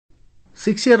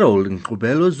6-year-old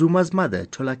Nkqubelo Zuma's mother,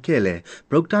 Tholakele,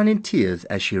 broke down in tears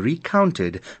as she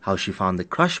recounted how she found the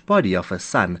crushed body of her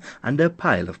son under a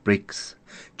pile of bricks.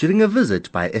 During a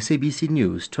visit by SABC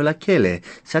News, Tholakele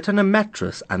sat on a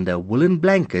mattress under a woolen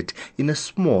blanket in a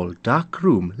small, dark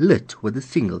room lit with a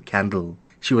single candle.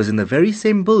 She was in the very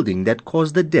same building that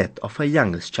caused the death of her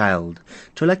youngest child.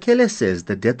 Tholakele says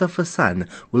the death of her son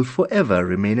will forever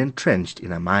remain entrenched in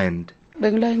her mind.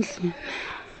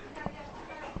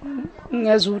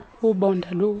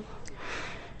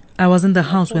 I was in the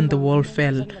house when the wall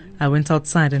fell. I went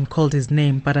outside and called his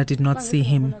name, but I did not see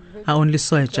him. I only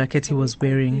saw a jacket he was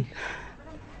wearing.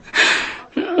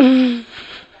 I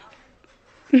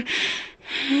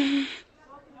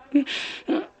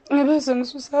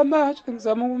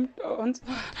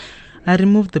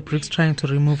removed the bricks trying to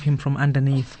remove him from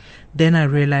underneath. Then I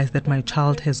realized that my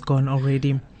child has gone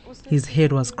already. His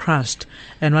head was crushed,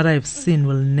 and what I've seen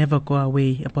will never go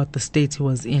away about the state he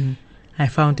was in. I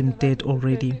found him dead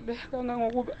already.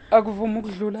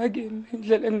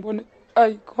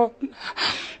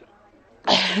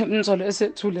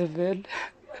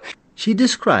 She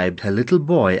described her little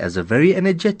boy as a very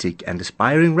energetic and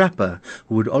aspiring rapper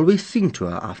who would always sing to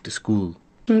her after school.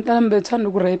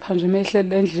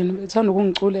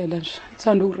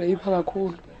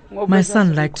 My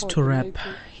son liked to rap.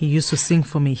 He used to sing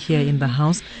for me here in the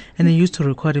house, and he used to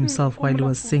record himself while he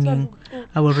was singing.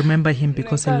 I will remember him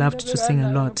because he loved to sing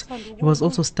a lot. He was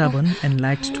also stubborn and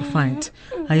liked to fight.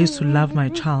 I used to love my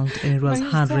child, and it was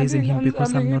hard raising him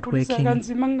because I'm not working.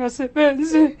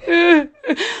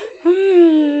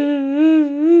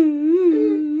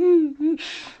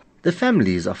 The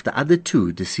families of the other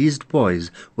two deceased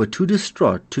boys were too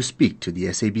distraught to speak to the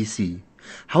SABC.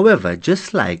 However,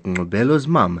 just like Nkqubelo's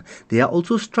mum, they are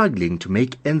also struggling to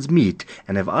make ends meet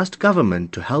and have asked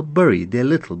government to help bury their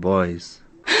little boys.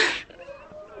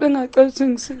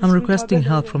 I'm requesting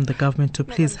help from the government to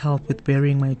please help with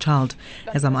burying my child,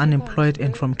 as I'm unemployed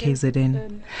and from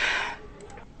KZN.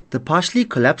 The partially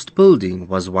collapsed building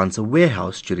was once a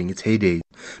warehouse during its heyday.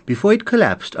 Before it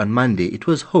collapsed on Monday, it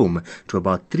was home to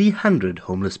about 300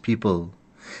 homeless people.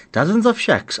 Dozens of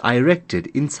shacks are erected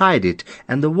inside it,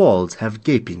 and the walls have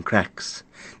gaping cracks.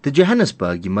 The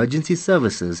Johannesburg Emergency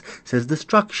Services says the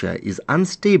structure is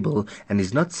unstable and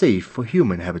is not safe for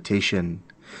human habitation.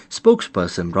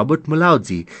 Spokesperson Robert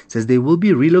Mulaudzi says they will be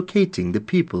relocating the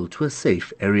people to a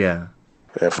safe area.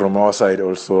 From our side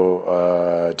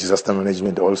also, disaster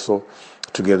management also,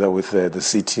 together with the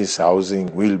city's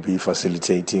housing, will be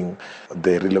facilitating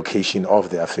the relocation of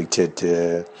the affected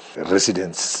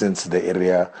residents, since the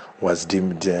area was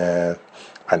deemed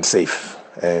unsafe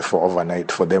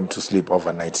for them to sleep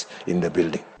overnight in the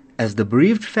building. As the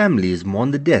bereaved families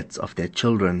mourn the deaths of their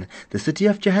children, the City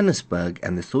of Johannesburg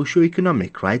and the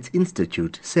Socio-Economic Rights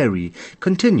Institute, SERI,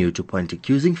 continue to point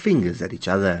accusing fingers at each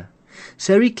other.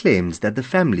 SERI claims that the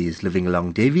families living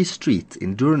along Davies Street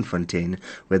in Doornfontein,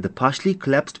 where the partially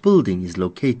collapsed building is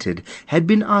located, had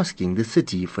been asking the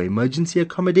city for emergency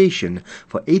accommodation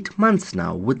for 8 months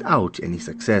now without any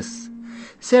success.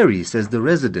 SERI says the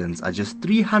residents are just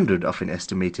 300 of an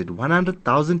estimated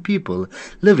 100,000 people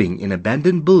living in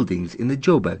abandoned buildings in the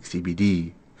Joburg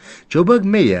CBD. Joburg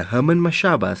Mayor Herman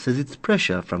Mashaba says it's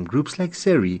pressure from groups like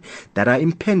SERI that are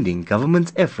impeding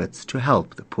government's efforts to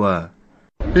help the poor.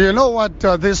 You know what,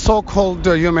 these so-called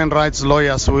human rights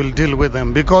lawyers will deal with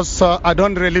them, because I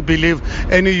don't really believe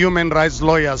any human rights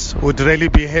lawyers would really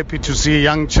be happy to see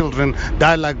young children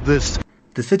die like this.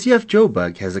 The city of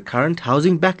Joburg has a current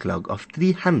housing backlog of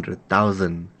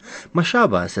 300,000.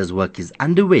 Mashaba says work is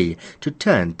underway to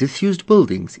turn disused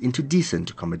buildings into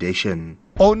decent accommodation.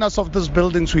 Owners of these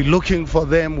buildings, we're looking for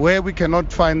them. Where we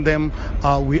cannot find them,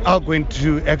 we are going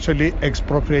to actually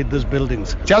expropriate these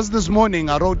buildings. Just this morning,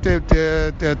 I wrote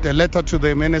a letter to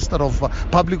the Minister of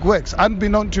Public Works,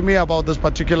 unbeknown to me about this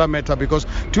particular matter, because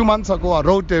 2 months ago I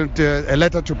wrote a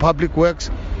letter to Public Works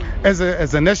as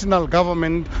a national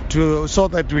government so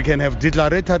that we can have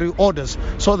declaratory orders,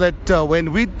 so that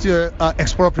when we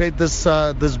expropriate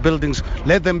these buildings,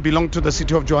 let them belong to the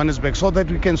city of Johannesburg, so that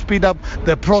we can speed up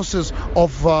the process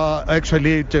of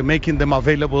actually making them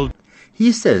available.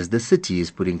 He says the city is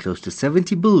putting close to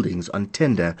 70 buildings on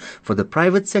tender for the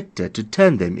private sector to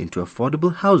turn them into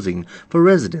affordable housing for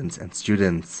residents and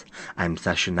students. I'm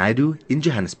Sasha Naidu in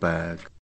Johannesburg.